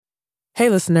Hey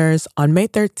listeners, on May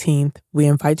 13th, we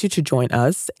invite you to join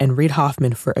us and Reid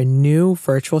Hoffman for a new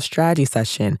virtual strategy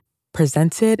session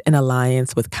presented in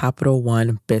alliance with Capital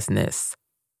One Business.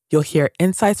 You'll hear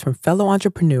insights from fellow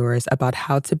entrepreneurs about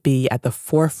how to be at the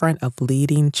forefront of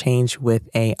leading change with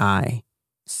AI.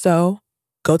 So,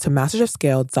 go to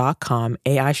mastersofscale.com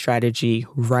AI strategy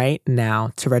right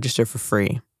now to register for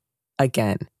free.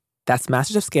 Again, that's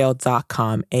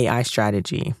mastersofscale.com AI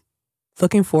strategy.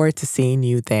 Looking forward to seeing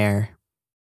you there.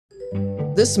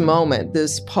 This moment,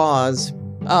 this pause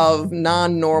of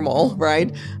non-normal,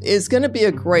 right, is going to be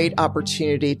a great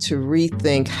opportunity to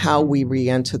rethink how we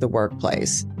re-enter the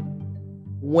workplace.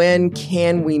 When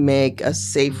can we make a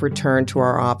safe return to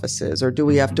our offices, or do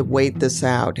we have to wait this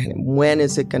out? And when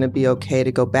is it going to be okay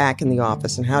to go back in the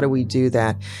office, and how do we do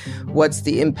that? What's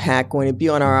the impact going to be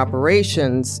on our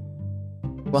operations?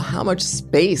 Well, how much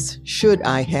space should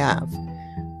I have?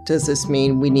 Does this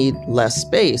mean we need less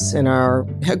space in our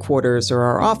headquarters or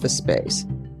our office space?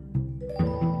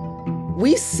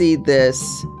 We see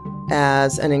this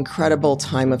as an incredible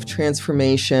time of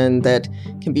transformation that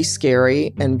can be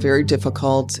scary and very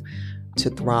difficult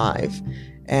to thrive,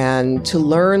 and to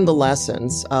learn the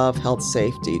lessons of health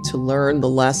safety, to learn the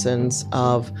lessons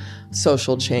of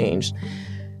social change.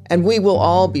 And we will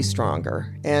all be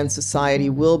stronger, and society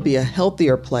will be a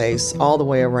healthier place all the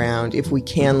way around if we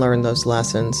can learn those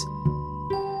lessons.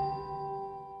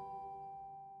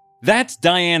 That's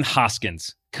Diane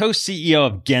Hoskins, co-CEO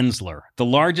of Gensler, the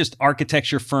largest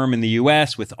architecture firm in the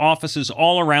U.S. with offices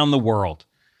all around the world.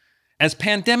 As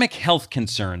pandemic health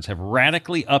concerns have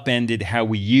radically upended how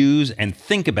we use and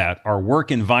think about our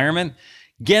work environment,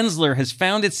 Gensler has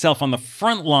found itself on the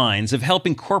front lines of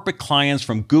helping corporate clients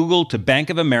from Google to Bank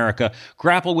of America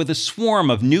grapple with a swarm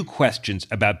of new questions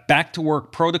about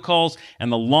back-to-work protocols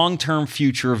and the long-term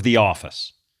future of the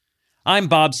office. I'm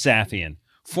Bob Safian,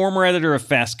 former editor of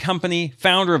Fast Company,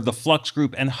 founder of the Flux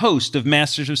Group, and host of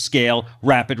Masters of Scale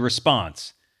Rapid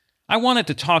Response. I wanted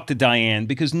to talk to Diane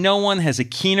because no one has a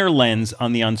keener lens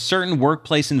on the uncertain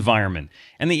workplace environment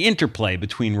and the interplay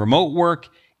between remote work,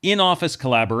 in-office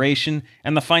collaboration,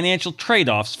 and the financial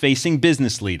trade-offs facing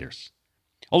business leaders.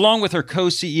 Along with her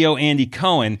co-CEO Andy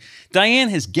Cohen, Diane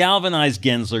has galvanized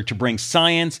Gensler to bring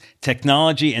science,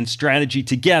 technology, and strategy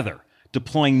together,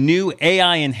 deploying new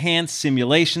AI-enhanced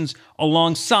simulations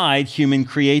alongside human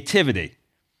creativity.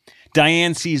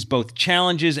 Diane sees both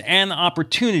challenges and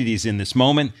opportunities in this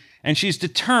moment, and she's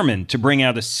determined to bring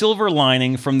out a silver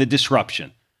lining from the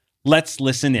disruption. Let's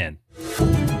listen in.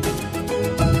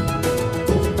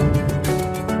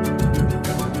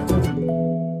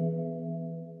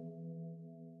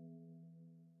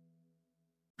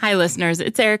 Hi, listeners.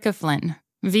 It's Erica Flynn,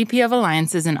 VP of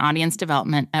Alliances and Audience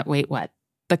Development at Wait What,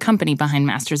 the company behind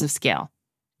Masters of Scale.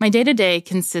 My day-to-day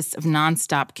consists of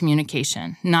nonstop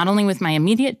communication, not only with my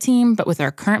immediate team, but with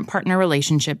our current partner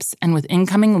relationships and with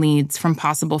incoming leads from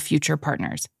possible future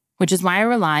partners, which is why I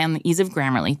rely on the ease of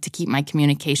Grammarly to keep my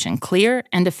communication clear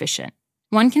and efficient.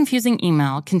 One confusing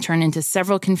email can turn into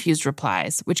several confused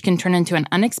replies, which can turn into an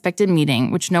unexpected meeting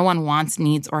which no one wants,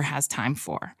 needs, or has time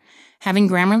for. Having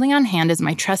Grammarly on hand as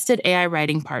my trusted AI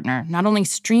writing partner not only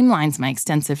streamlines my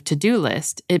extensive to-do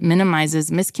list, it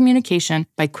minimizes miscommunication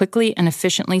by quickly and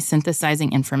efficiently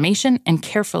synthesizing information and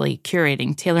carefully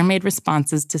curating tailor-made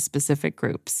responses to specific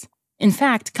groups. In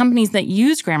fact, companies that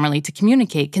use Grammarly to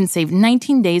communicate can save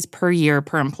 19 days per year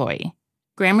per employee.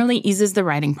 Grammarly eases the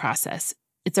writing process.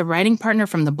 It's a writing partner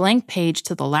from the blank page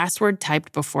to the last word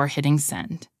typed before hitting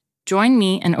send. Join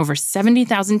me and over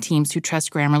 70,000 teams who trust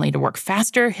Grammarly to work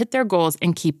faster, hit their goals,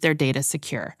 and keep their data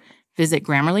secure. Visit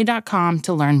Grammarly.com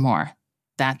to learn more.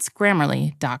 That's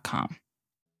Grammarly.com.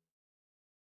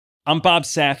 I'm Bob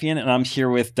Safian, and I'm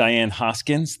here with Diane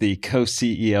Hoskins, the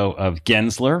co-CEO of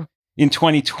Gensler. In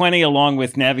 2020, along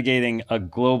with navigating a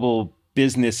global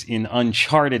business in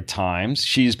uncharted times,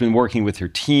 she's been working with her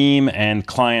team and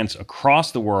clients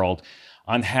across the world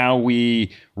on how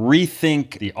we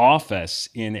rethink the office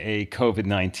in a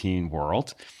COVID-19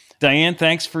 world. Diane,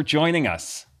 thanks for joining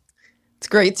us. It's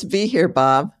great to be here,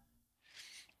 Bob.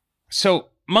 So,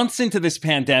 months into this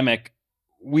pandemic,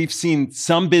 we've seen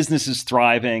some businesses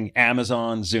thriving,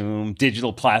 Amazon, Zoom,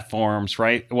 digital platforms,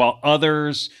 right? While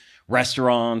others,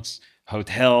 restaurants,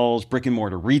 hotels, brick and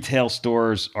mortar retail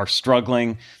stores are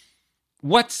struggling.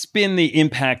 What's been the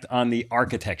impact on the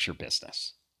architecture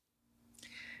business?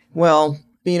 Well,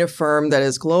 being a firm that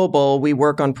is global, we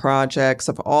work on projects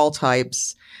of all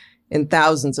types in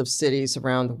thousands of cities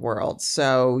around the world.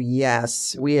 So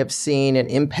yes, we have seen an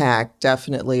impact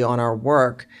definitely on our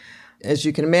work. As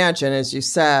you can imagine, as you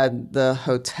said, the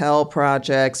hotel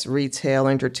projects, retail,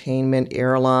 entertainment,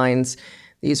 airlines,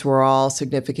 These were all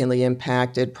significantly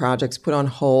impacted, projects put on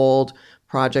hold,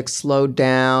 projects slowed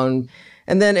down.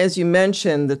 And then, as you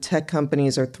mentioned, the tech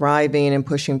companies are thriving and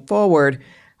pushing forward.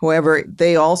 However,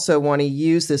 they also want to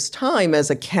use this time as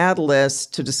a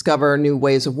catalyst to discover new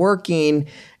ways of working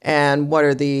and what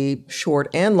are the short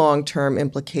and long-term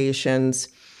implications.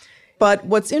 But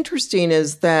what's interesting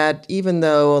is that even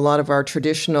though a lot of our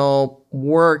traditional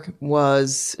work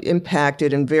was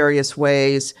impacted in various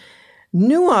ways,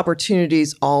 new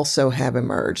opportunities also have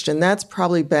emerged. And that's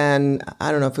probably been,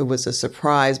 I don't know if it was a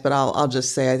surprise, but I'll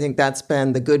just say I think that's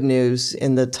been the good news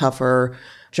in the tougher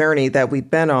journey that we've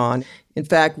been on. In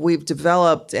fact, we've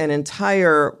developed an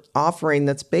entire offering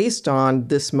that's based on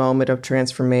this moment of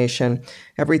transformation,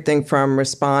 everything from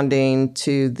responding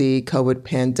to the COVID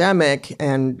pandemic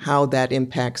and how that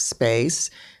impacts space.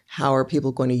 How are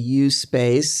people going to use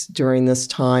space during this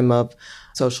time of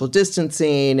social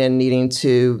distancing and needing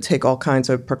to take all kinds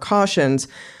of precautions?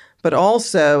 But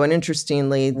also, and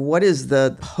interestingly, what is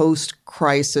the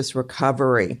post-crisis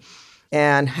recovery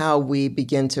and how we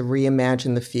begin to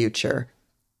reimagine the future?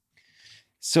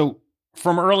 So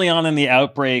from early on in the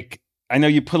outbreak, I know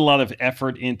you put a lot of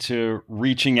effort into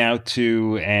reaching out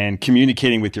to and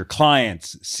communicating with your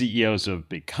clients, CEOs of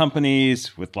big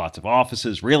companies with lots of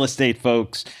offices, real estate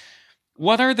folks.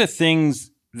 What are the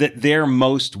things that they're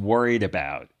most worried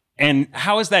about? And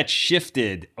how has that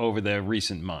shifted over the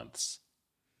recent months?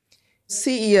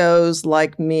 CEOs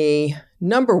like me,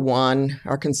 number one,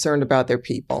 are concerned about their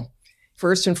people.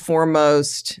 First and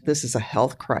foremost, this is a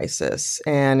health crisis,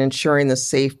 and ensuring the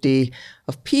safety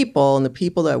of people and the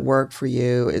people that work for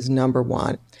you is number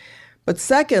one. But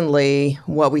secondly,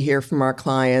 what we hear from our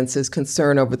clients is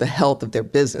concern over the health of their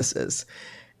businesses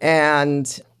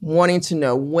and wanting to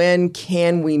know, when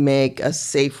can we make a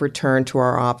safe return to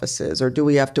our offices, or do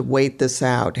we have to wait this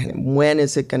out? And when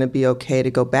is it going to be okay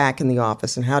to go back in the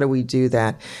office, and how do we do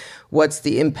that? What's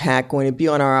the impact going to be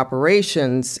on our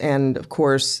operations? And of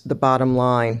course, the bottom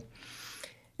line.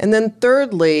 And then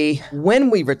thirdly, when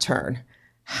we return,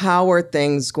 how are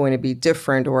things going to be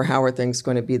different, or how are things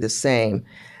going to be the same?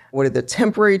 What are the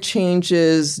temporary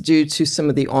changes due to some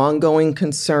of the ongoing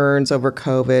concerns over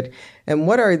COVID? And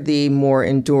what are the more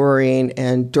enduring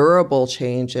and durable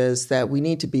changes that we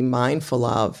need to be mindful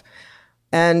of?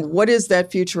 And what is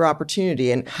that future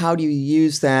opportunity, and how do you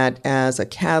use that as a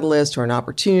catalyst or an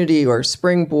opportunity or a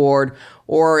springboard,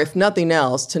 or if nothing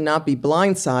else, to not be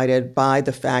blindsided by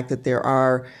the fact that there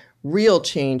are real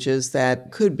changes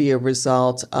that could be a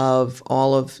result of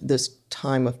all of this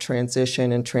time of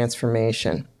transition and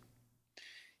transformation?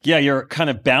 Yeah, you're kind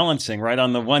of balancing, right?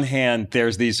 On the one hand,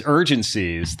 there's these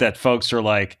urgencies that folks are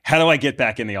like, how do I get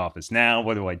back in the office now?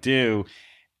 What do I do?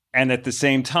 And at the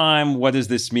same time, what does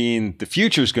this mean the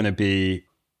future is going to be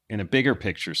in a bigger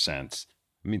picture sense?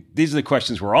 I mean, these are the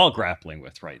questions we're all grappling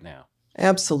with right now.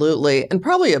 Absolutely. And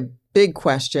probably a big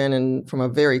question, and from a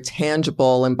very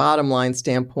tangible and bottom line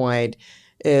standpoint,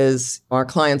 is our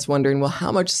clients wondering, well,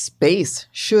 how much space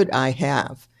should I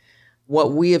have?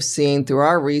 What we have seen through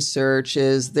our research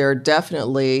is there are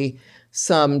definitely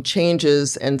some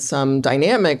changes and some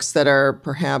dynamics that are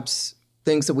perhaps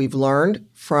things that we've learned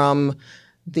from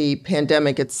the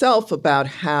pandemic itself about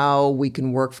how we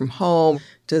can work from home.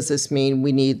 Does this mean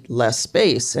we need less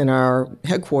space in our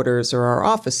headquarters or our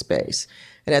office space?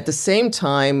 And at the same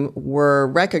time, we're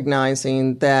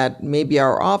recognizing that maybe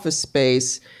our office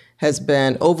space has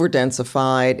been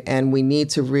over-densified, and we need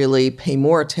to really pay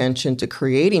more attention to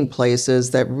creating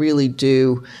places that really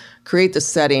do create the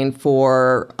setting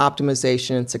for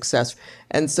optimization and success.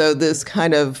 And so this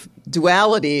kind of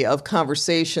duality of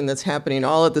conversation that's happening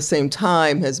all at the same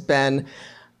time has been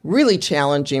really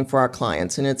challenging for our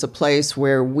clients. And it's a place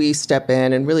where we step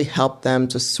in and really help them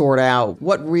to sort out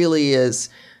what really is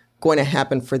going to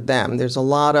happen for them. There's a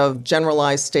lot of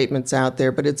generalized statements out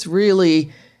there, but it's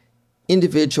really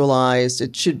individualized.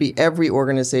 It should be every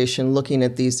organization looking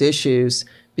at these issues,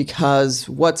 because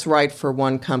what's right for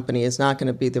one company is not going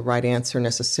to be the right answer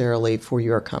necessarily for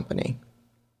your company.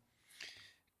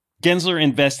 Gensler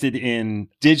invested in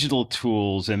digital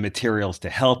tools and materials to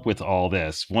help with all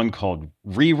this. One called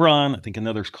Rerun, I think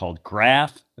another's called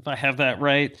Graph, if I have that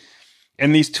right.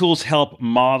 And these tools help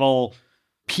model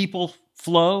people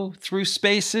flow through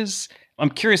spaces.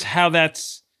 I'm curious how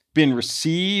that's been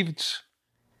received.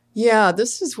 Yeah,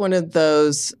 this is one of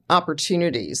those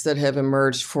opportunities that have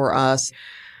emerged for us.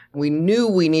 We knew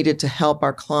we needed to help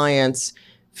our clients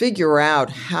figure out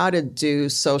how to do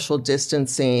social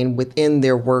distancing within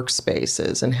their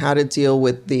workspaces and how to deal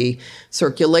with the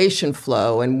circulation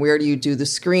flow and where do you do the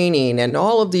screening and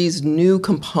all of these new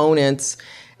components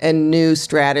and new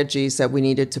strategies that we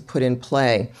needed to put in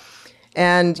play.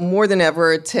 And more than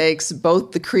ever, it takes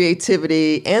both the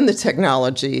creativity and the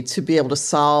technology to be able to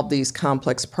solve these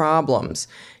complex problems.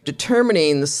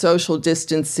 Determining the social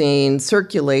distancing,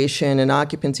 circulation, and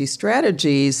occupancy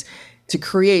strategies to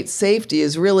create safety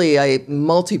is really a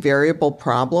multivariable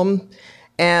problem.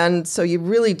 And so you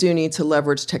really do need to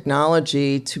leverage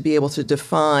technology to be able to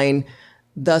define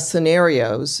the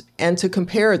scenarios and to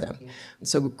compare them.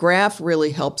 So Graph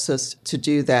really helps us to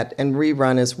do that, and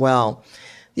Rerun as well.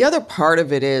 The other part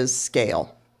of it is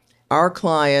scale. Our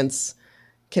clients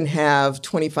can have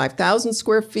 25,000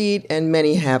 square feet, and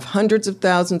many have hundreds of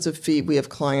thousands of feet. We have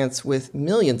clients with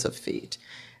millions of feet.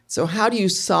 So how do you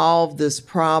solve this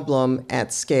problem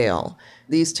at scale?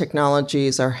 These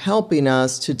technologies are helping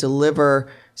us to deliver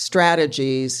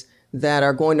strategies that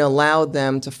are going to allow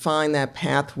them to find that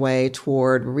pathway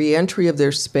toward reentry of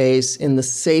their space in the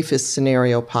safest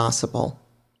scenario possible.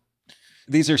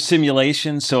 These are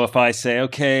simulations. So if I say,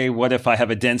 okay, what if I have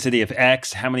a density of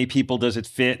X? How many people does it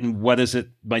fit? And what does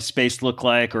my space look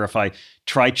like? Or if I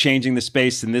try changing the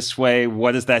space in this way,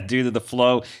 what does that do to the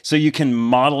flow? So you can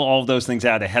model all of those things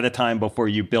out ahead of time before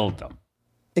you build them.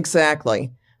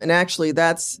 Exactly. And actually,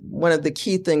 that's one of the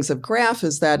key things of Graph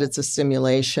is that it's a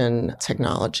simulation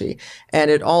technology.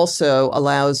 And it also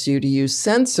allows you to use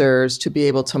sensors to be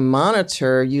able to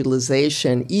monitor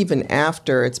utilization even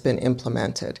after it's been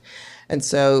implemented. And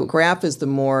so Graph is the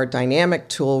more dynamic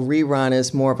tool. Rerun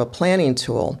is more of a planning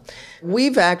tool.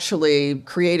 We've actually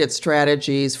created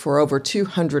strategies for over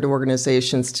 200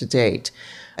 organizations to date.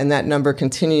 And that number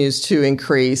continues to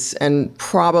increase, and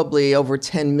probably over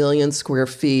 10 million square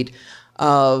feet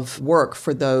of work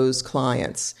for those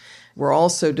clients. We're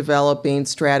also developing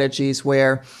strategies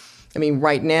where,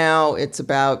 right now it's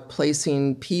about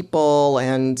placing people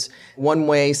and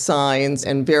one-way signs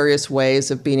and various ways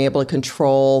of being able to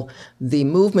control the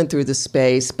movement through the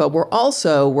space. But we're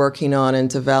also working on and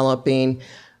developing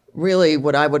really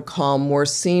what I would call more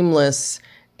seamless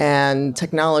and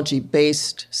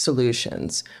technology-based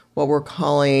solutions. What we're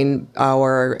calling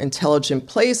our Intelligent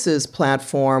Places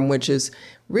platform, which is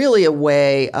really a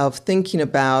way of thinking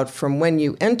about from when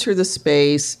you enter the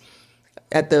space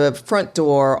at the front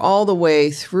door all the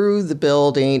way through the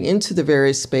building into the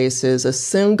various spaces, a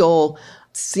single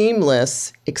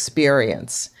seamless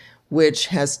experience, which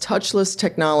has touchless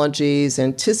technologies,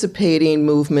 anticipating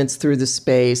movements through the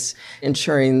space,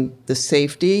 ensuring the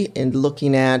safety and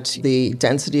looking at the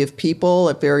density of people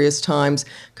at various times,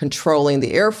 controlling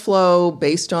the airflow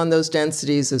based on those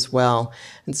densities as well.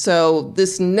 And so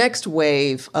this next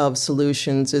wave of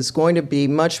solutions is going to be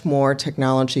much more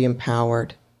technology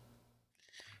empowered.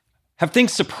 Have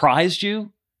things surprised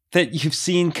you that you've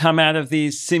seen come out of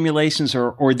these simulations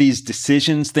or these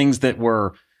decisions, things that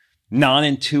were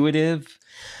non-intuitive?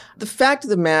 The fact of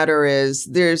the matter is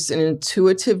there's an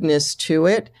intuitiveness to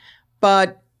it,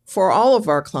 but for all of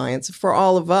our clients, for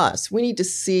all of us, we need to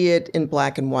see it in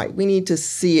black and white. We need to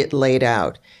see it laid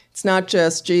out. It's not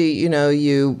just,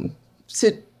 you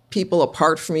sit people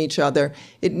apart from each other.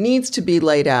 It needs to be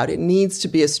laid out. It needs to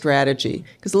be a strategy.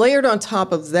 Because layered on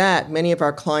top of that, many of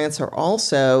our clients are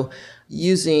also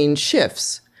using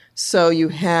shifts. So you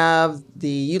have the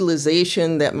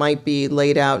utilization that might be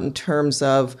laid out in terms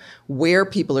of where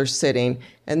people are sitting.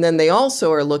 And then they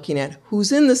also are looking at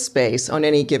who's in the space on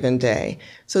any given day.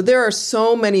 So there are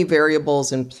so many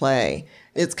variables in play.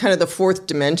 It's kind of the fourth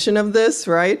dimension of this,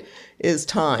 right, is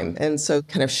time. And so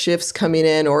kind of shifts coming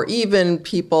in, or even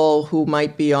people who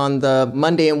might be on the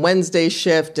Monday and Wednesday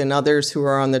shift and others who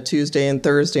are on the Tuesday and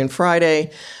Thursday and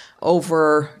Friday.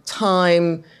 Over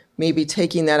time, maybe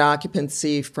taking that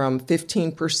occupancy from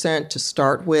 15% to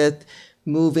start with,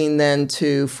 moving then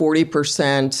to 40%,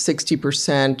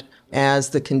 60%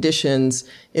 as the conditions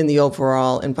in the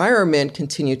overall environment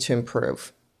continue to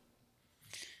improve.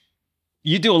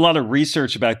 You do a lot of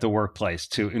research about the workplace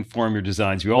to inform your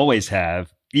designs. You always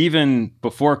have. Even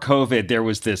before COVID, there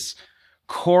was this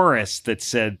chorus that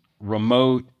said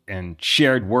remote and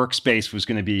shared workspace was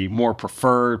going to be more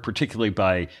preferred, particularly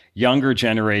by younger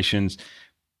generations.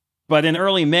 But in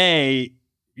early May,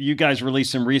 you guys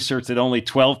released some research that only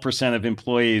 12% of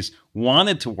employees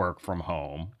wanted to work from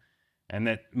home, and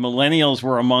that millennials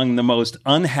were among the most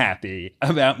unhappy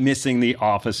about missing the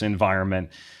office environment.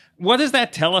 What does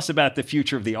that tell us about the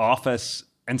future of the office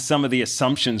and some of the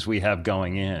assumptions we have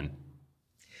going in?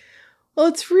 Well,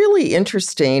 it's really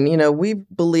interesting. We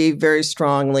believe very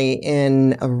strongly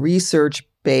in a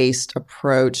research-based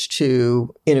approach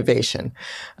to innovation,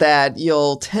 that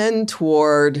you'll tend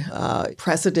toward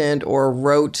precedent or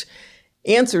rote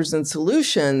answers and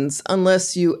solutions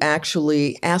unless you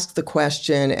actually ask the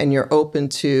question and you're open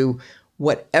to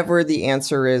whatever the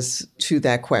answer is to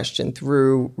that question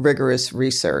through rigorous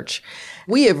research.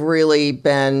 We have really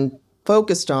been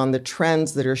focused on the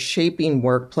trends that are shaping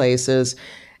workplaces.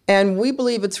 And we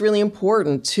believe it's really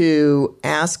important to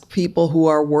ask people who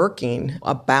are working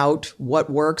about what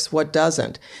works, what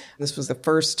doesn't. This was the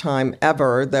first time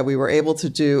ever that we were able to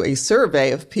do a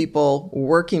survey of people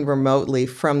working remotely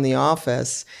from the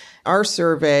office. Our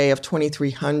survey of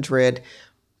 2,300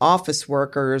 office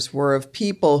workers were of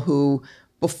people who,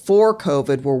 before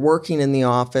COVID, were working in the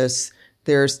office.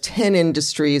 There's 10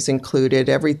 industries included,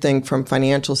 everything from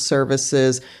financial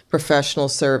services, professional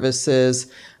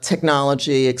services,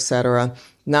 technology, et cetera,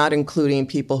 not including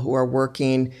people who are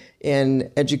working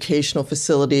in educational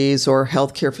facilities or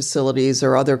healthcare facilities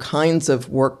or other kinds of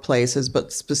workplaces,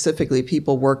 but specifically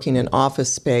people working in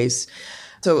office space.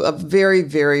 So a very,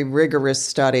 very rigorous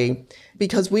study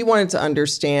because we wanted to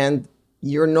understand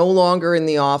you're no longer in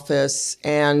the office,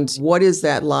 and what is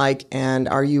that like, and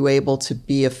are you able to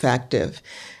be effective?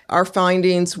 Our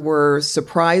findings were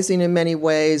surprising in many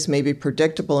ways, maybe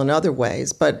predictable in other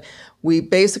ways, but we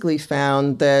basically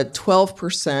found that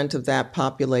 12% of that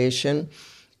population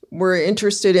were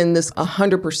interested in this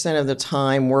 100% of the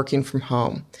time working from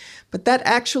home. But that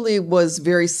actually was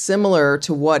very similar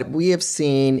to what we have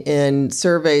seen in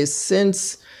surveys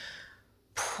since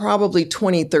probably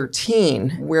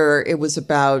 2013, where it was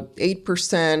about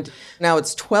 8%. Now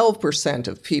it's 12%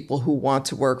 of people who want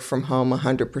to work from home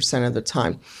 100% of the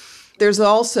time. There's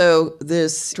also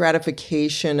this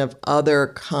stratification of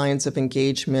other kinds of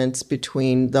engagements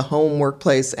between the home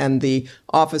workplace and the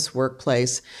office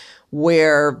workplace,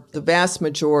 where the vast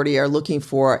majority are looking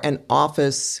for an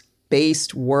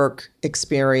office-based work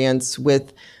experience,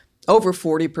 with over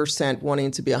 40%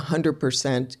 wanting to be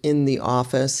 100% in the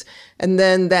office. And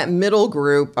then that middle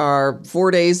group are 4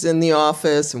 days in the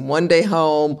office and 1 day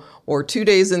home, or 2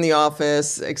 days in the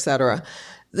office, et cetera.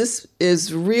 This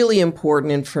is really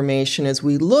important information as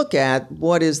we look at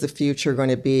what is the future going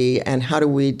to be and how do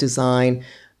we design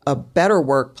a better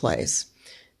workplace.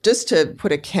 Just to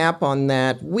put a cap on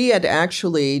that, we had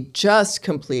actually just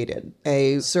completed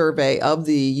a survey of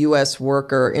the U.S.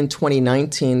 worker in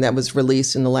 2019 that was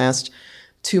released in the last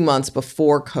 2 months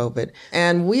before COVID.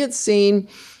 And we had seen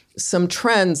some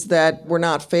trends that were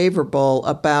not favorable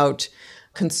about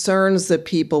concerns that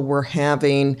people were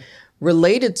having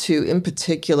related to, in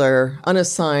particular,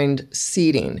 unassigned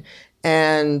seating,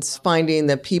 and finding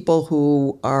that people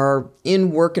who are in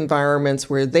work environments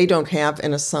where they don't have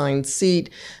an assigned seat,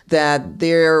 that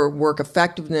their work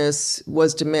effectiveness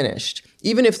was diminished.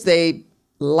 Even if they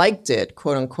liked it,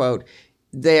 quote unquote,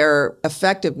 their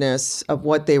effectiveness of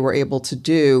what they were able to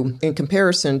do in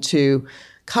comparison to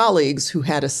colleagues who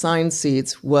had assigned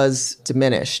seats was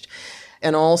diminished.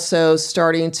 And also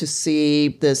starting to see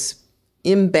this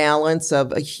imbalance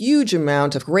of a huge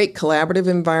amount of great collaborative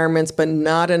environments, but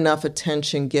not enough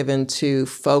attention given to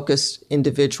focused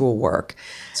individual work.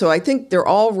 So I think there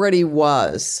already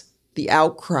was the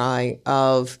outcry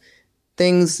of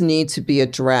things need to be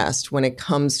addressed when it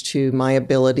comes to my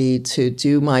ability to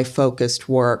do my focused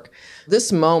work.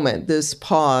 This moment, this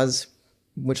pause,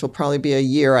 which will probably be a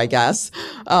year, I guess,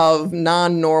 of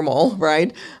non-normal,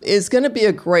 right, is going to be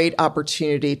a great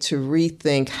opportunity to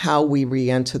rethink how we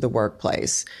re-enter the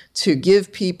workplace, to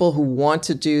give people who want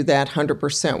to do that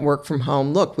 100% work from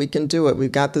home, look, we can do it.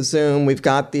 We've got the Zoom, we've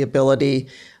got the ability,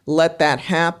 let that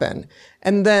happen.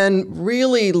 And then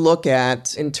really look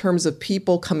at, in terms of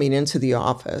people coming into the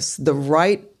office, the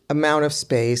right amount of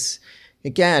space.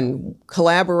 Again,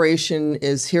 collaboration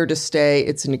is here to stay.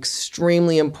 It's an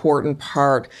extremely important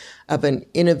part of an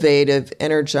innovative,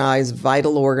 energized,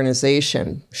 vital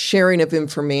organization. Sharing of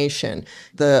information,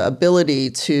 the ability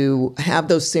to have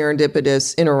those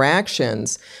serendipitous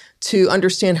interactions, to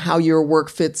understand how your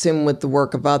work fits in with the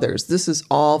work of others. This is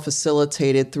all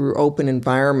facilitated through open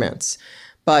environments.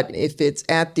 But if it's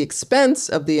at the expense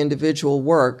of the individual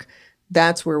work,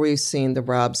 that's where we've seen the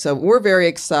rub. So we're very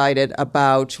excited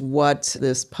about what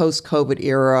this post-COVID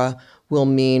era will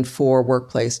mean for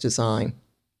workplace design.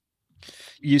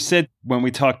 You said when we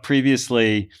talked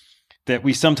previously that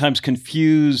we sometimes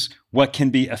confuse what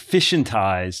can be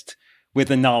efficientized with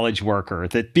a knowledge worker,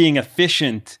 that being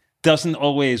efficient doesn't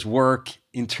always work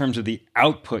in terms of the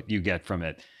output you get from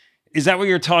it. Is that what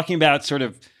you're talking about, sort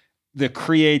of the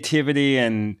creativity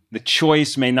and the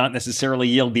choice may not necessarily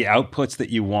yield the outputs that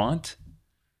you want?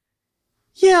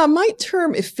 Yeah, my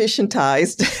term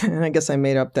efficientized, and I guess I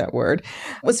made up that word,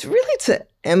 was really to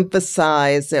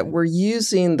emphasize that we're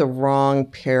using the wrong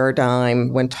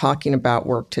paradigm when talking about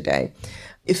work today.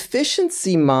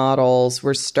 Efficiency models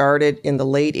were started in the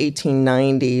late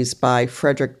 1890s by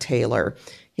Frederick Taylor.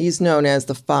 He's known as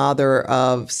the father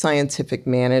of scientific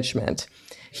management.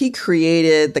 He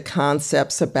created the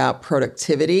concepts about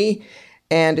productivity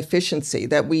and efficiency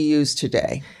that we use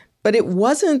today. But it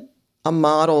wasn't a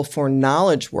model for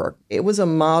knowledge work. It was a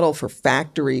model for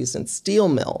factories and steel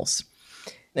mills.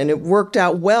 And it worked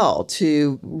out well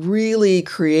to really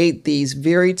create these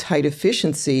very tight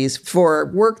efficiencies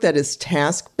for work that is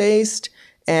task-based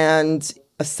and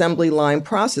assembly line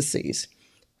processes.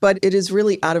 But it is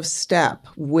really out of step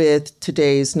with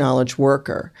today's knowledge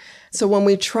worker. So when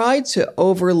we try to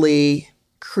overly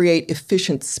create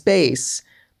efficient space,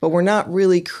 but we're not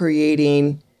really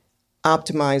creating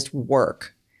optimized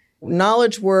work.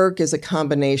 Knowledge work is a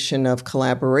combination of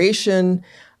collaboration,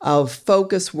 of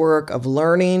focus work, of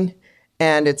learning,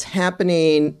 and it's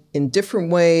happening in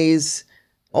different ways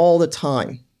all the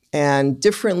time and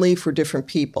differently for different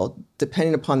people,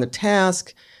 depending upon the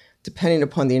task, depending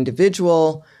upon the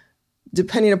individual,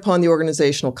 depending upon the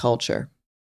organizational culture.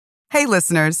 Hey,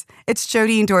 listeners, it's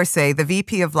Jodine Dorsey, the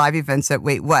VP of Live Events at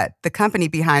Wait What, the company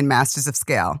behind Masters of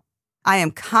Scale. I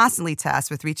am constantly tasked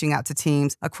with reaching out to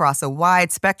teams across a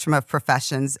wide spectrum of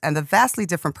professions and the vastly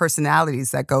different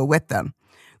personalities that go with them.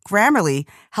 Grammarly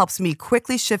helps me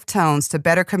quickly shift tones to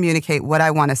better communicate what I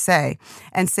want to say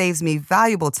and saves me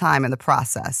valuable time in the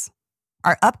process.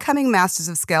 Our upcoming Masters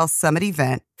of Scale Summit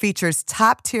event features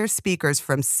top-tier speakers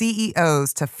from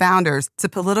CEOs to founders to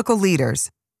political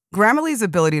leaders. Grammarly's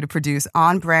ability to produce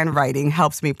on-brand writing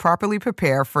helps me properly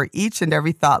prepare for each and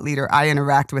every thought leader I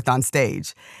interact with on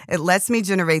stage. It lets me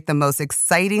generate the most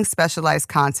exciting specialized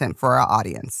content for our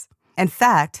audience. In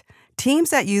fact, teams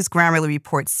that use Grammarly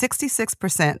report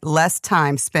 66% less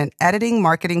time spent editing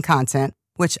marketing content,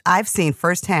 which I've seen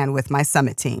firsthand with my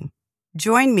Summit team.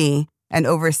 Join me and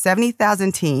over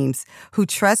 70,000 teams who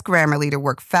trust Grammarly to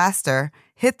work faster,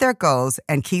 hit their goals,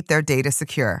 and keep their data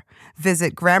secure.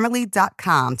 Visit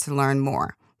Grammarly.com to learn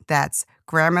more. That's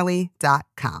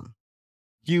Grammarly.com.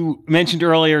 You mentioned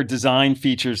earlier design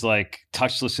features like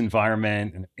touchless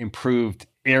environment and improved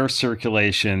air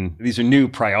circulation. These are new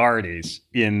priorities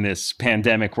in this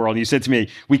pandemic world. You said to me,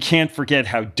 we can't forget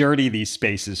how dirty these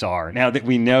spaces are. Now that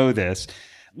we know this,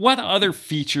 what other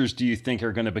features do you think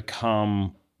are going to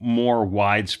become more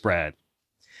widespread?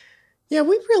 Yeah,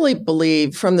 we really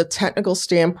believe from the technical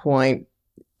standpoint,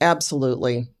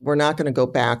 absolutely. We're not going to go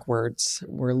backwards.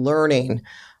 We're learning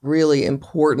really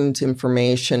important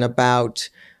information about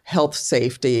health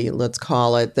safety, let's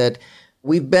call it, that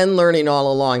we've been learning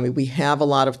all along. We have a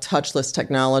lot of touchless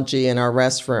technology in our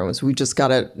restrooms. We just got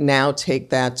to now take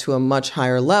that to a much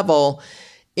higher level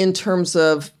in terms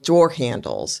of door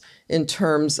handles, in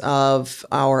terms of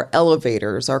our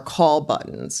elevators, our call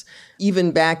buttons,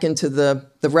 even back into the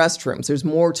restrooms. There's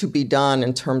more to be done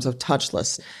in terms of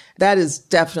touchless. That is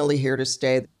definitely here to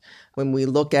stay. When we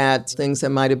look at things that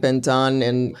might have been done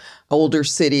in older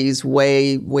cities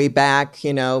way back,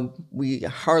 we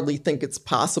hardly think it's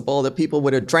possible that people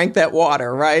would have drank that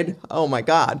water, right? Oh my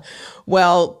God.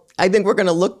 Well, I think we're going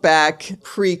to look back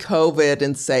pre-COVID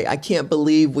and say, I can't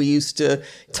believe we used to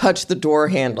touch the door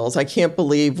handles. I can't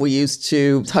believe we used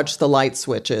to touch the light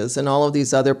switches and all of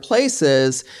these other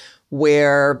places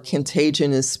where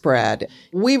contagion is spread.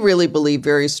 We really believe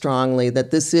very strongly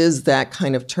that this is that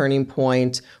kind of turning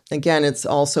point. Again, it's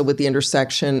also with the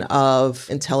intersection of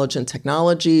intelligent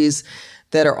technologies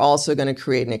that are also going to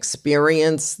create an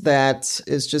experience that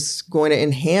is just going to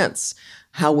enhance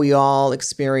how we all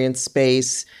experience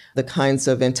space, the kinds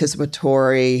of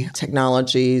anticipatory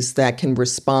technologies that can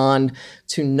respond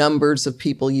to numbers of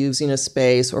people using a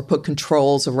space or put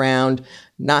controls around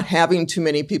not having too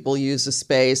many people use a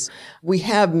space. We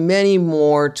have many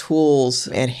more tools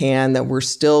at hand that we're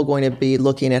still going to be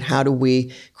looking at how do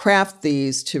we craft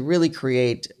these to really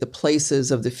create the places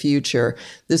of the future.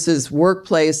 This is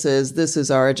workplaces, this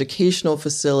is our educational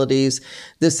facilities,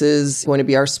 this is going to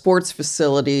be our sports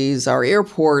facilities, our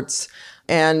airports,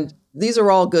 and these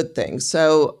are all good things.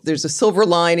 So there's a silver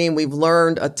lining. We've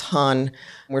learned a ton.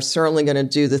 We're certainly going to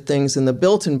do the things in the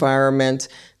built environment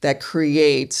that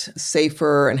create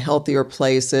safer and healthier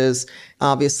places.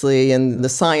 Obviously, in the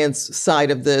science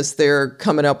side of this, they're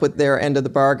coming up with their end of the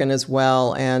bargain as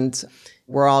well. And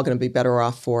we're all going to be better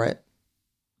off for it.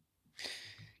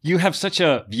 You have such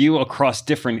a view across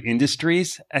different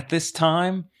industries at this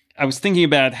time. I was thinking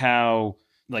about how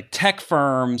tech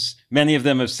firms, many of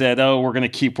them have said, we're going to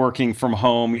keep working from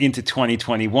home into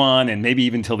 2021 and maybe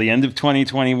even till the end of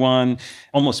 2021,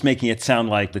 almost making it sound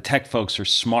like the tech folks are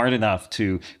smart enough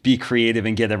to be creative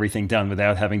and get everything done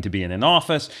without having to be in an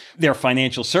office. There are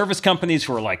financial service companies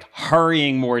who are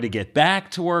hurrying more to get back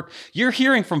to work. You're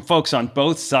hearing from folks on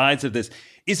both sides of this.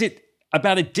 Is it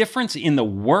about a difference in the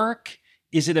work?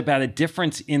 Is it about a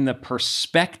difference in the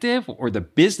perspective or the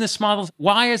business models?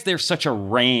 Why is there such a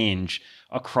range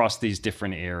across these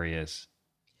different areas?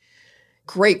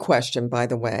 Great question, by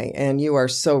the way. And you are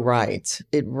so right.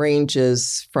 It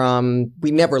ranges from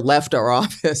we never left our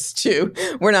office to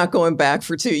we're not going back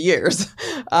for 2 years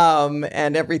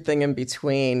and everything in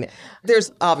between.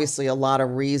 There's obviously a lot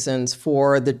of reasons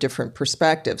for the different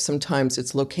perspectives. Sometimes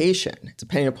it's location,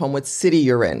 depending upon what city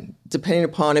you're in, depending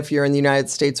upon if you're in the United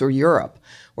States or Europe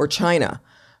or China.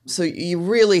 So you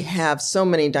really have so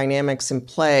many dynamics in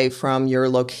play, from your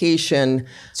location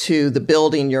to the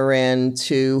building you're in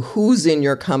to who's in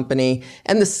your company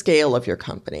and the scale of your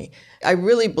company. I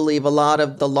really believe a lot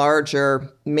of the larger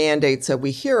mandates that we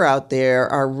hear out there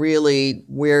are really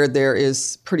where there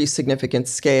is pretty significant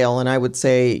scale. And I would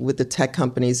say with the tech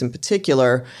companies in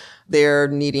particular, they're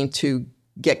needing to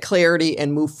get clarity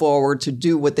and move forward to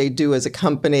do what they do as a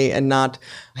company and not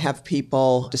have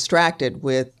people distracted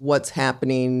with what's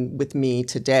happening with me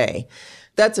today.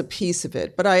 That's a piece of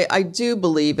it. But I do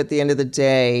believe at the end of the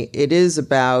day, it is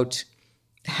about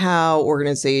how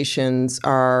organizations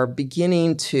are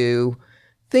beginning to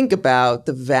think about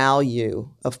the value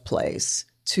of place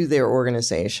to their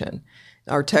organization.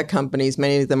 Our tech companies,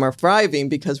 many of them are thriving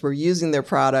because we're using their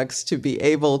products to be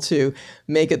able to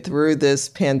make it through this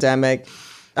pandemic.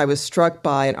 I was struck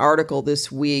by an article this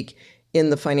week in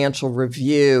the Financial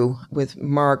Review with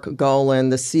Mark Golan,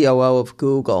 the COO of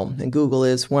Google, and Google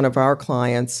is one of our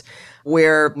clients,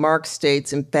 where Mark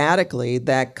states emphatically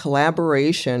that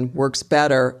collaboration works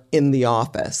better in the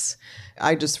office.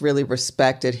 I just really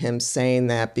respected him saying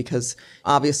that because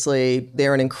obviously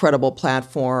they're an incredible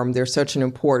platform. They're such an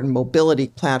important mobility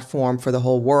platform for the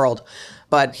whole world.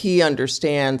 But he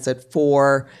understands that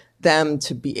for them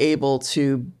to be able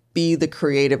to be the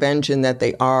creative engine that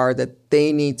they are, that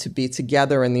they need to be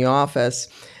together in the office.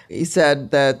 He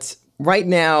said that right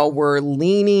now we're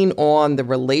leaning on the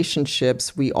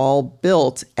relationships we all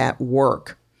built at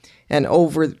work. And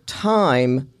over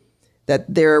time,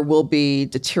 that there will be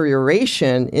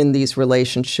deterioration in these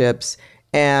relationships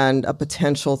and a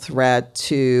potential threat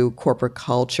to corporate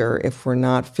culture if we're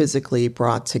not physically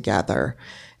brought together.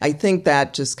 I think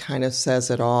that just kind of says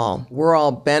it all. We're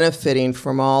all benefiting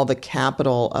from all the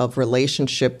capital of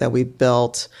relationship that we've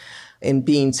built in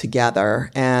being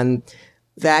together, and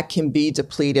that can be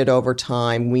depleted over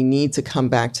time. We need to come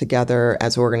back together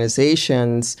as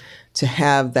organizations to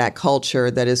have that culture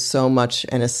that is so much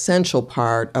an essential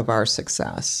part of our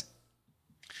success.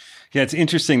 Yeah, it's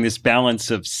interesting, this balance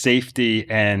of safety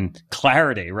and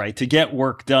clarity, right? To get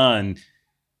work done,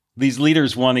 these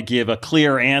leaders want to give a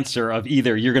clear answer of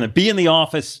either you're going to be in the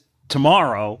office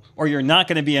tomorrow or you're not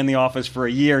going to be in the office for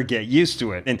a year, get used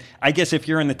to it. And I guess if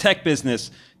you're in the tech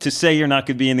business, to say you're not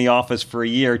going to be in the office for a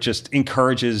year just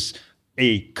encourages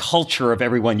a culture of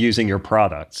everyone using your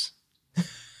products,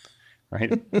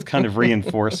 right? It's kind of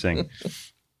reinforcing.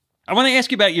 I want to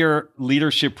ask you about your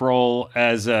leadership role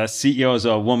as a CEO, as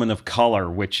a woman of color,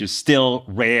 which is still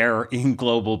rare in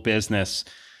global business.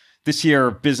 This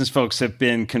year, business folks have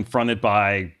been confronted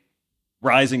by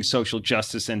rising social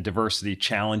justice and diversity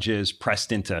challenges,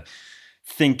 pressed into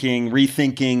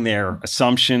rethinking their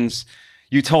assumptions.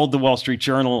 You told the Wall Street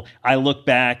Journal, "I look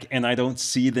back and I don't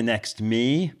see the next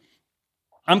me."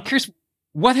 I'm curious,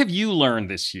 what have you learned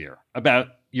this year about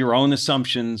your own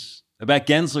assumptions, about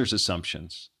Gensler's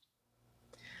assumptions?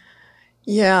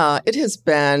 Yeah, it has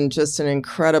been just an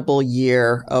incredible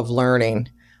year of learning.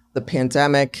 The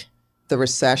pandemic, the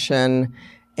recession,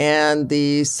 and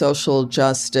the social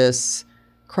justice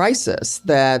crisis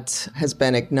that has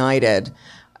been ignited.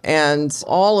 And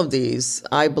all of these,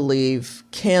 I believe,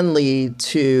 can lead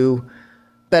to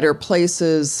better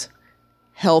places,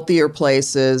 healthier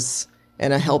places,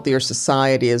 and a healthier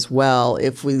society as well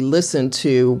if we listen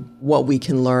to what we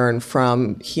can learn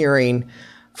from hearing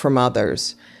from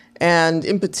others. And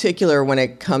in particular, when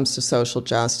it comes to social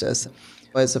justice,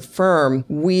 as a firm,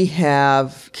 we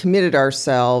have committed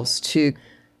ourselves to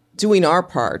doing our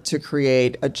part to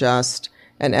create a just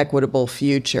and equitable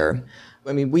future.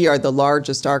 I mean, we are the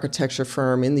largest architecture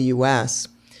firm in the U.S.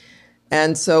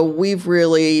 And so we've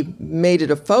really made it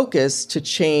a focus to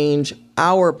change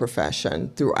our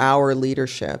profession through our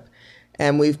leadership.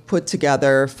 And we've put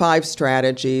together 5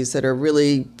 strategies that are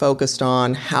really focused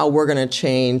on how we're going to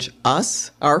change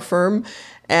us, our firm,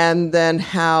 and then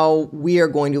how we are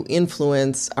going to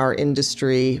influence our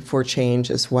industry for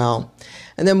change as well.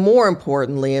 And then more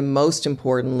importantly, and most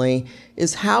importantly,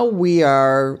 is how we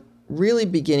are really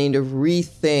beginning to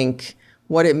rethink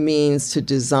what it means to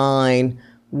design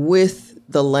with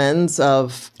the lens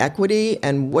of equity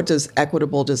and what does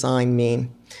equitable design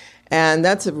mean. And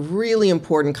that's a really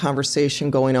important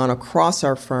conversation going on across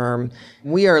our firm.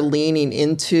 We are leaning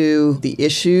into the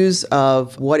issues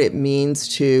of what it means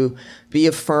to be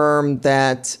a firm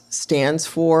that stands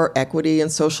for equity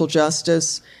and social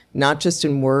justice, not just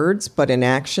in words, but in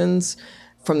actions,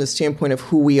 from the standpoint of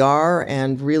who we are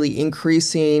and really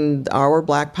increasing our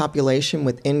Black population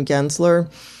within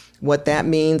Gensler, what that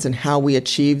means and how we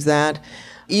achieve that.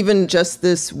 Even just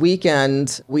this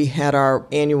weekend, we had our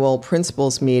annual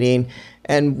principals meeting,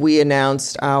 and we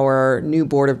announced our new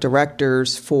board of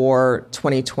directors for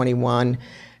 2021.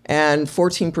 And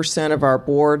 14% of our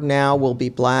board now will be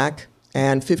Black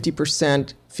and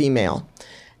 50% female.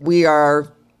 We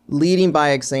are leading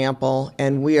by example,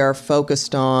 and we are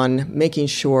focused on making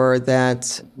sure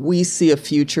that we see a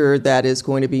future that is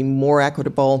going to be more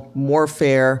equitable, more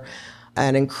fair,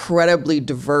 an incredibly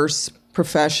diverse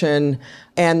profession,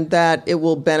 and that it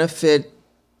will benefit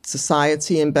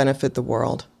society and benefit the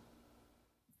world.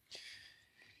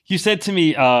 You said to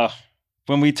me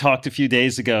when we talked a few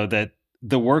days ago that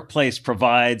the workplace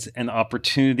provides an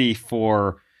opportunity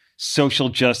for social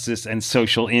justice and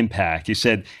social impact. You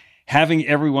said having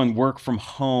everyone work from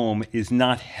home is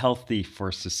not healthy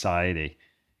for society.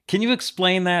 Can you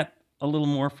explain that a little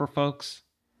more for folks?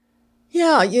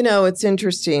 Yeah, it's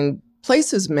interesting.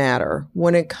 Places matter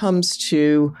when it comes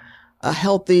to a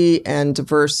healthy and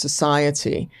diverse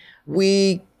society.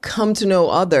 We come to know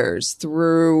others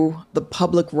through the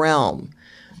public realm,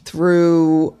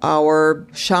 through our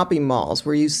shopping malls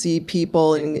where you see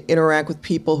people and interact with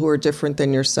people who are different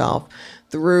than yourself,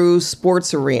 through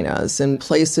sports arenas and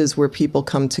places where people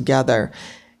come together,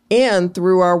 and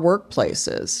through our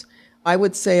workplaces. I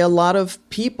would say a lot of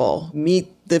people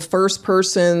meet the first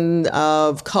person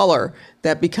of color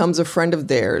that becomes a friend of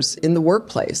theirs in the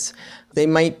workplace. They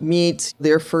might meet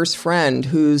their first friend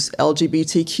who's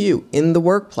LGBTQ in the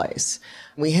workplace.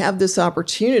 We have this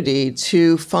opportunity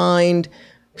to find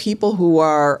people who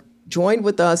are joined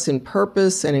with us in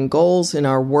purpose and in goals in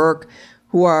our work,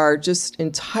 who are just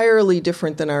entirely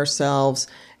different than ourselves.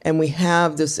 And we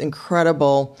have this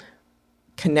incredible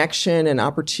connection and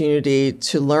opportunity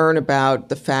to learn about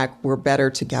the fact we're better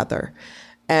together.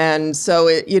 And so,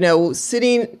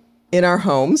 sitting in our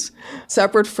homes,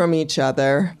 separate from each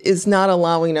other, is not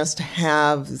allowing us to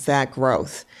have that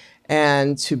growth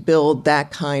and to build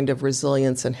that kind of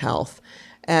resilience and health.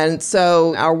 And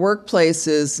so our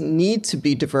workplaces need to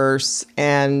be diverse,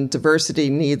 and diversity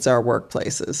needs our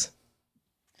workplaces.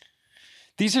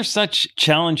 These are such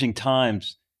challenging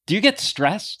times. Do you get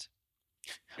stressed?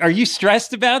 Are you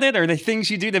stressed about it? Are there things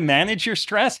you do to manage your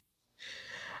stress?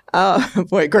 Oh,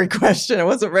 boy, great question. I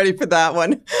wasn't ready for that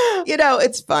one.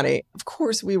 It's funny. Of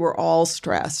course, we were all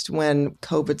stressed when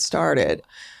COVID started.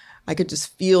 I could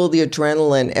just feel the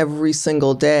adrenaline every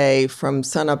single day from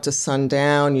sunup to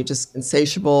sundown. You just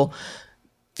insatiable,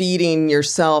 feeding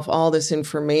yourself all this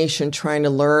information, trying to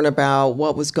learn about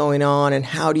what was going on and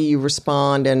how do you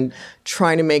respond, and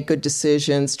trying to make good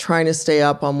decisions, trying to stay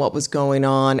up on what was going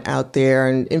on out there,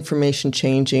 and information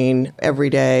changing every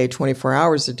day, 24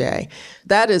 hours a day.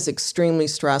 That is extremely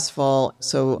stressful.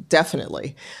 So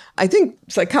definitely. I think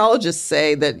psychologists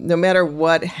say that no matter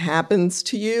what happens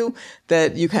to you,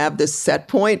 that you have this set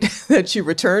point that you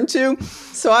return to.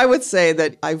 So I would say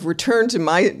that I've returned to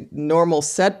my normal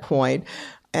set point.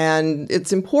 And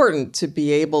it's important to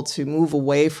be able to move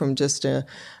away from just a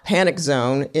panic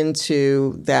zone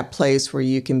into that place where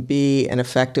you can be an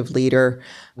effective leader,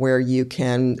 where you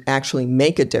can actually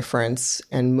make a difference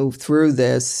and move through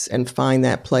this and find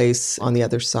that place on the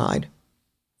other side.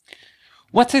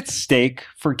 What's at stake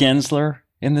for Gensler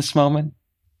in this moment?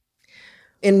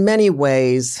 In many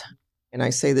ways, and I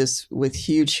say this with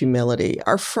huge humility,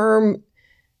 our firm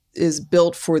is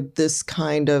built for this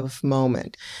kind of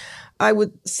moment. I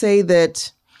would say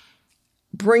that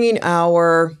bringing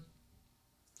our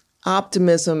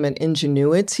optimism and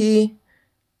ingenuity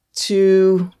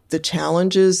to the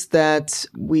challenges that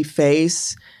we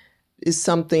face is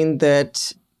something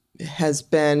that has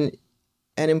been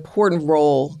an important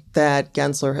role that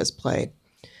Gensler has played.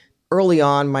 Early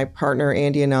on, my partner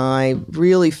Andy and I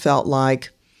really felt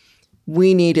like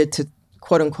we needed to,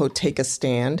 quote unquote, take a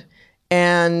stand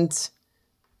and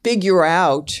figure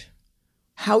out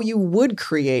how you would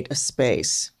create a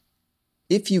space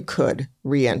if you could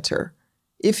re-enter.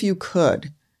 If you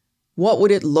could, what would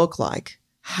it look like?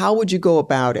 How would you go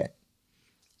about it?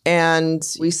 And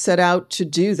we set out to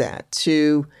do that,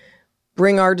 to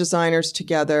bring our designers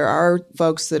together, our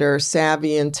folks that are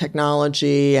savvy in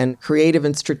technology and creative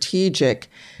and strategic,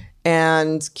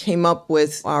 and came up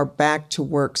with our back to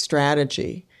work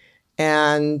strategy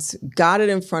and got it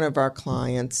in front of our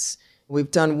clients We've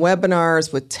done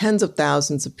webinars with tens of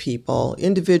thousands of people,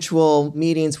 individual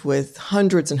meetings with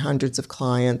hundreds and hundreds of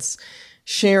clients,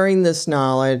 sharing this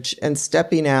knowledge and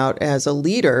stepping out as a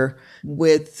leader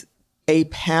with a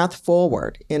path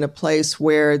forward in a place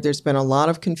where there's been a lot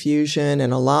of confusion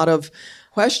and a lot of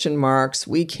question marks.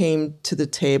 We came to the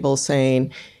table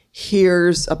saying,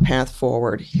 here's a path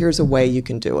forward. Here's a way you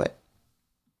can do it.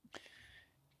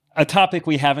 A topic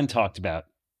we haven't talked about,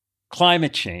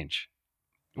 climate change.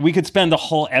 We could spend a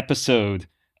whole episode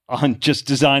on just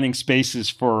designing spaces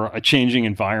for a changing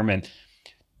environment.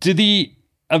 Do the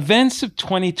events of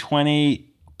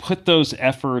 2020 put those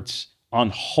efforts on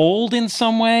hold in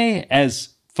some way as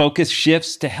focus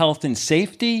shifts to health and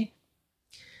safety?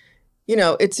 You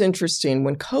know, it's interesting.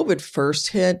 When COVID first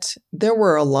hit, there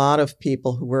were a lot of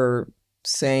people who were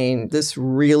saying this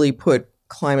really put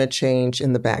climate change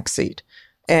in the backseat.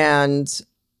 And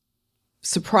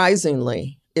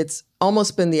surprisingly, it's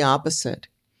almost been the opposite.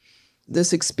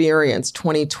 This experience,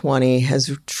 2020,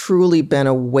 has truly been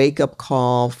a wake-up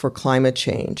call for climate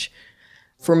change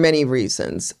for many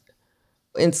reasons.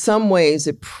 In some ways,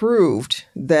 it proved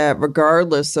that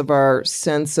regardless of our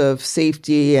sense of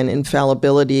safety and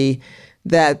infallibility,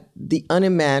 that the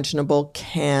unimaginable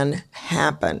can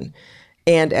happen,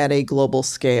 and at a global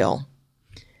scale.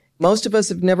 Most of us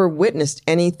have never witnessed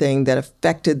anything that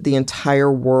affected the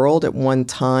entire world at one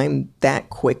time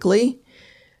that quickly.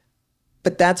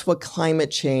 But that's what climate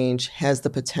change has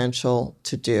the potential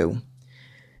to do.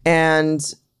 And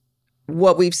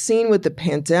what we've seen with the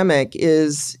pandemic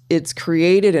is it's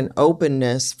created an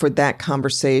openness for that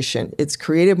conversation. It's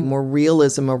created more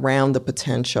realism around the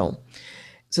potential.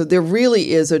 So there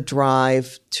really is a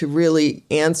drive to really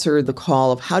answer the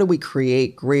call of how do we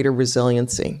create greater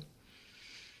resiliency.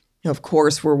 Of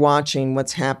course, we're watching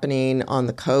what's happening on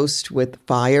the coast with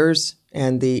fires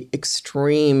and the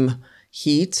extreme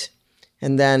heat,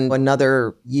 and then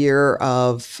another year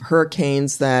of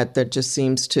hurricanes that just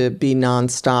seems to be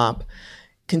nonstop,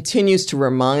 continues to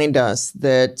remind us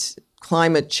that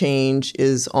climate change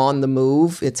is on the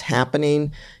move. It's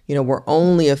happening. You know, we're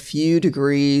only a few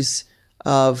degrees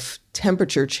of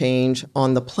temperature change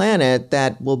on the planet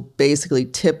that will basically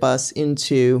tip us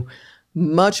into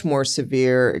much more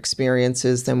severe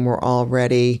experiences than we're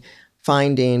already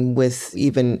finding with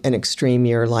even an extreme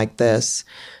year like this.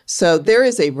 So there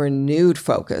is a renewed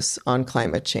focus on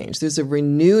climate change. There's a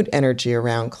renewed energy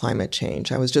around climate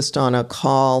change. I was just on a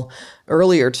call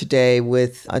earlier today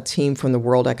with a team from the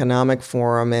World Economic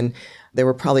Forum, and there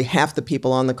were probably half the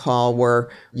people on the call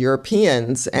were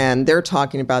Europeans, and they're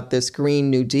talking about this Green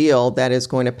New Deal that is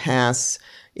going to pass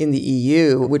in the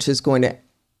EU, which is going to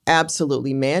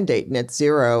absolutely mandate net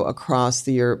zero across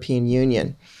the European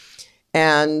Union.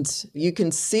 And you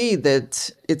can see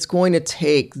that it's going to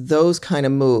take those kind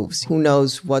of moves. Who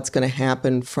knows what's going to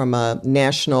happen from a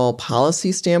national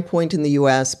policy standpoint in the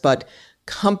US, but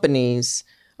companies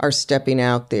are stepping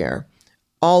out there.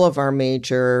 All of our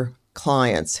major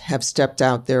clients have stepped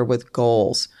out there with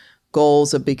goals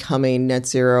of becoming net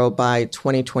zero by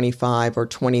 2025 or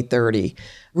 2030.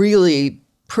 Really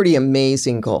pretty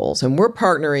amazing goals. And we're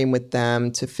partnering with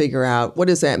them to figure out what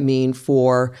does that mean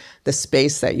for the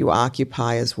space that you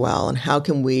occupy as well, and how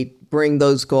can we bring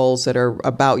those goals that are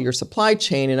about your supply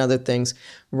chain and other things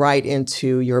right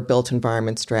into your built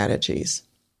environment strategies.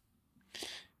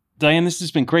 Diane, this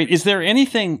has been great. Is there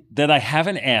anything that I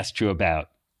haven't asked you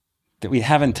about that we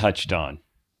haven't touched on?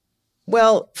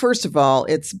 Well, first of all,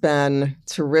 it's been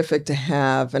terrific to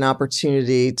have an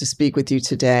opportunity to speak with you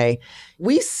today.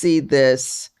 We see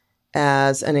this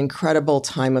as an incredible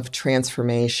time of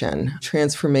transformation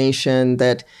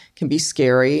that can be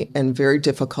scary and very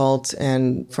difficult.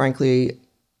 And frankly,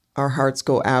 our hearts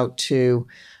go out to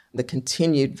the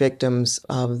continued victims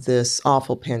of this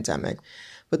awful pandemic.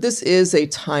 But this is a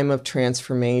time of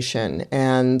transformation,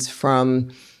 and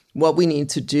from what we need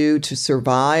to do to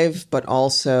survive, but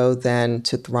also then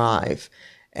to thrive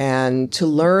and to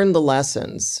learn the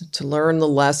lessons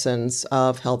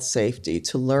of health safety,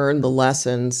 to learn the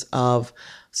lessons of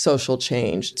social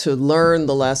change, to learn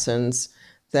the lessons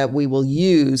that we will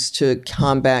use to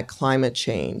combat climate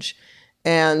change.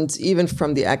 And even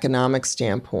from the economic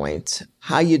standpoint,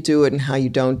 how you do it and how you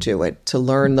don't do it, to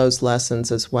learn those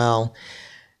lessons as well.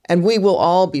 And we will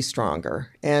all be stronger,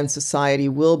 and society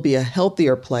will be a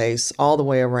healthier place all the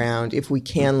way around if we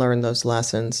can learn those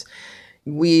lessons.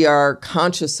 We are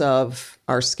conscious of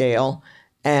our scale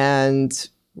and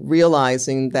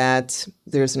realizing that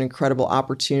there's an incredible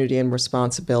opportunity and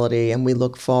responsibility, and we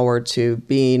look forward to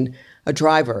being a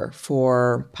driver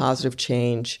for positive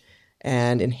change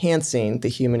and enhancing the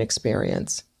human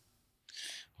experience.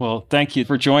 Well, thank you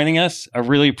for joining us. I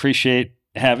really appreciate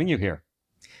having you here.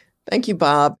 Thank you,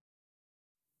 Bob.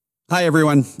 Hi,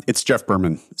 everyone. It's Jeff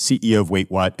Berman, CEO of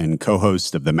Wait What and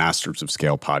co-host of the Masters of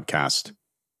Scale podcast.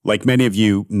 Like many of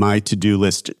you, my to-do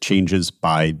list changes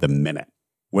by the minute.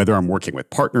 Whether I'm working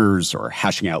with partners or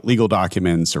hashing out legal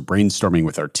documents or brainstorming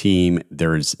with our team,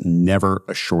 there is never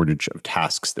a shortage of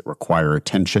tasks that require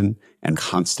attention and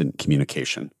constant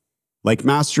communication. Like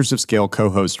Masters of Scale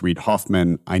co-host Reid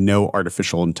Hoffman, I know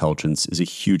artificial intelligence is a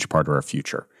huge part of our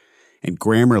future, and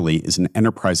Grammarly is an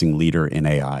enterprising leader in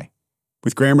AI.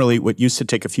 With Grammarly, what used to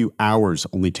take a few hours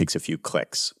only takes a few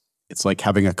clicks. It's like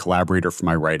having a collaborator for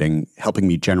my writing, helping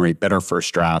me generate better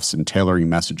first drafts and tailoring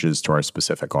messages to our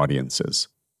specific audiences.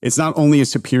 It's not only a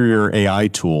superior AI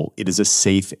tool, it is a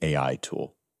safe AI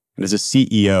tool. And as a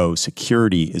CEO,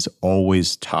 security is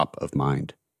always top of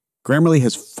mind. Grammarly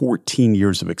has 14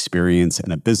 years of experience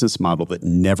and a business model that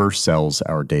never sells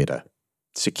our data.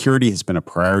 Security has been a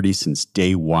priority since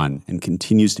day one and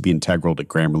continues to be integral to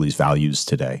Grammarly's values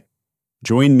today.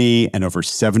 Join me and over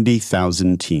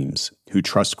 70,000 teams who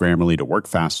trust Grammarly to work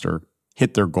faster,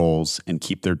 hit their goals, and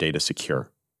keep their data secure.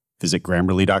 Visit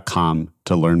Grammarly.com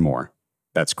to learn more.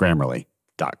 That's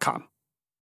Grammarly.com.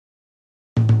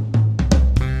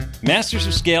 Masters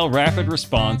of Scale Rapid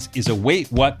Response is a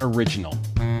Wait What original.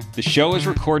 The show is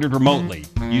recorded remotely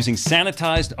using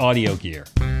sanitized audio gear.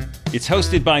 It's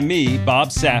hosted by me, Bob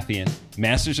Safian,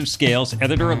 Masters of Scale's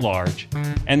editor-at-large,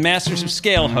 and Masters of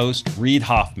Scale host Reid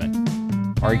Hoffman.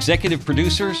 Our executive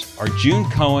producers are June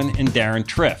Cohen and Darren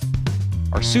Triff.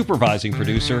 Our supervising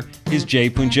producer is Jay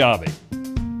Punjabi.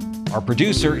 Our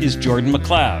producer is Jordan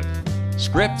McLeod.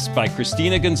 Scripts by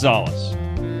Christina Gonzalez.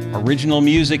 Original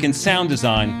music and sound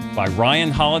design by Ryan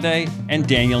Holiday and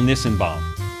Daniel Nissenbaum.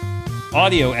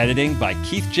 Audio editing by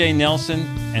Keith J. Nelson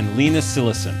and Lena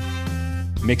Sillison.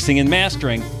 Mixing and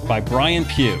mastering by Brian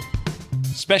Pugh.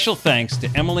 Special thanks to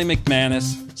Emily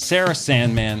McManus, Sarah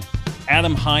Sandman,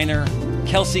 Adam Heiner,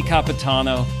 Kelsey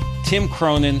Capitano, Tim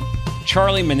Cronin,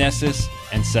 Charlie Meneses,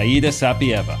 and Saida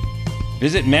Sapieva.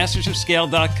 Visit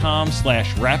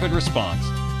mastersofscale.com/rapid response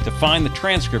to find the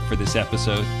transcript for this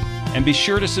episode, and be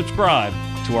sure to subscribe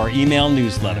to our email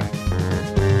newsletter.